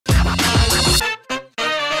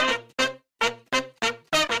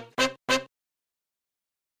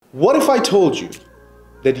What if I told you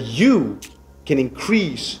that you can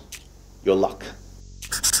increase your luck?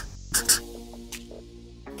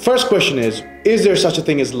 First question is there such a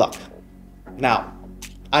thing as luck? Now,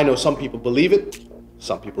 I know some people believe it,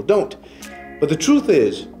 some people don't. But the truth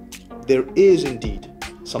is, there is indeed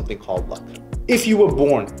something called luck. If you were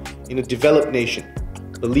born in a developed nation,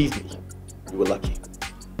 believe me, you were lucky.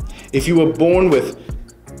 If you were born with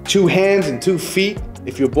 2 hands and 2 feet,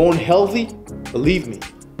 if you're born healthy, believe me,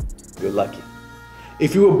 you're lucky.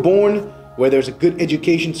 If you were born where there's a good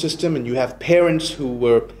education system and you have parents who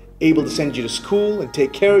were able to send you to school and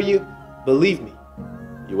take care of you, believe me,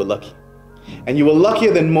 you were lucky. And you were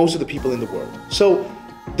luckier than most of the people in the world. So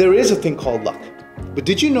there is a thing called luck. But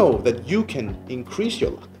did you know that you can increase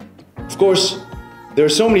your luck? Of course, there are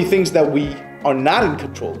so many things that we are not in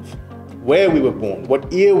control of. Where we were born,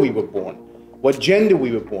 what year we were born, what gender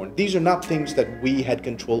we were born. These are not things that we had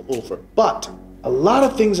control over. But a lot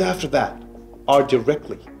of things after that are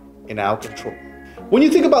directly in our control. When you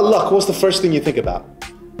think about luck, what's the first thing you think about?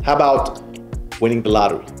 How about winning the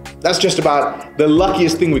lottery? That's just about the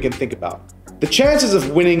luckiest thing we can think about. The chances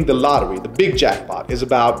of winning the lottery, the big jackpot, is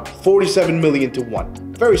about 47 million to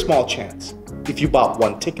 1. Very small chance if you bought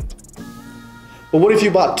 1 ticket. But what if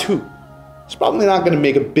you bought 2? It's probably not going to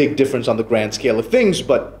make a big difference on the grand scale of things,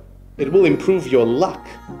 but it will improve your luck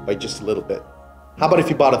by just a little bit. How about if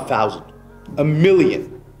you bought 1,000?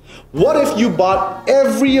 1,000,000? What if you bought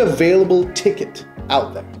every available ticket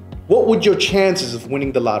out there? What would your chances of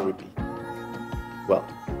winning the lottery be? Well,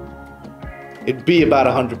 it'd be about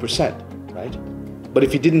 100%, right? But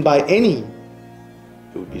if you didn't buy any,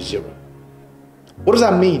 it would be 0. What does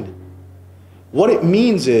that mean? What it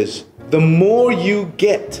means is the more you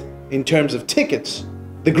get in terms of tickets,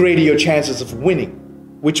 the greater your chances of winning.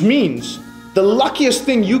 Which means the luckiest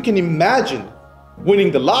thing you can imagine,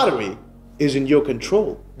 winning the lottery, is in your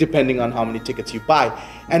control, depending on how many tickets you buy.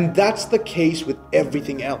 And that's the case with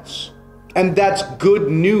everything else. And that's good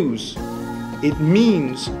news. It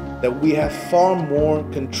means that we have far more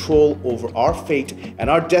control over our fate and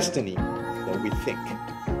our destiny than we think.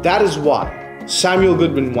 That is why Samuel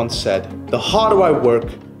Goodman once said, "The harder I work,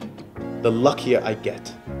 the luckier I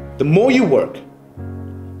get." The more you work,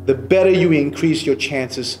 the better you increase your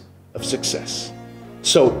chances of success.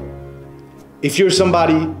 So, if you're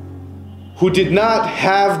somebody who did not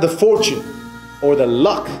have the fortune or the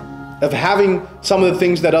luck of having some of the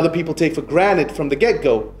things that other people take for granted from the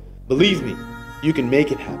get-go, believe me, you can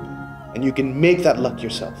make it happen. And you can make that luck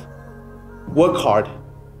yourself. Work hard,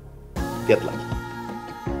 get lucky.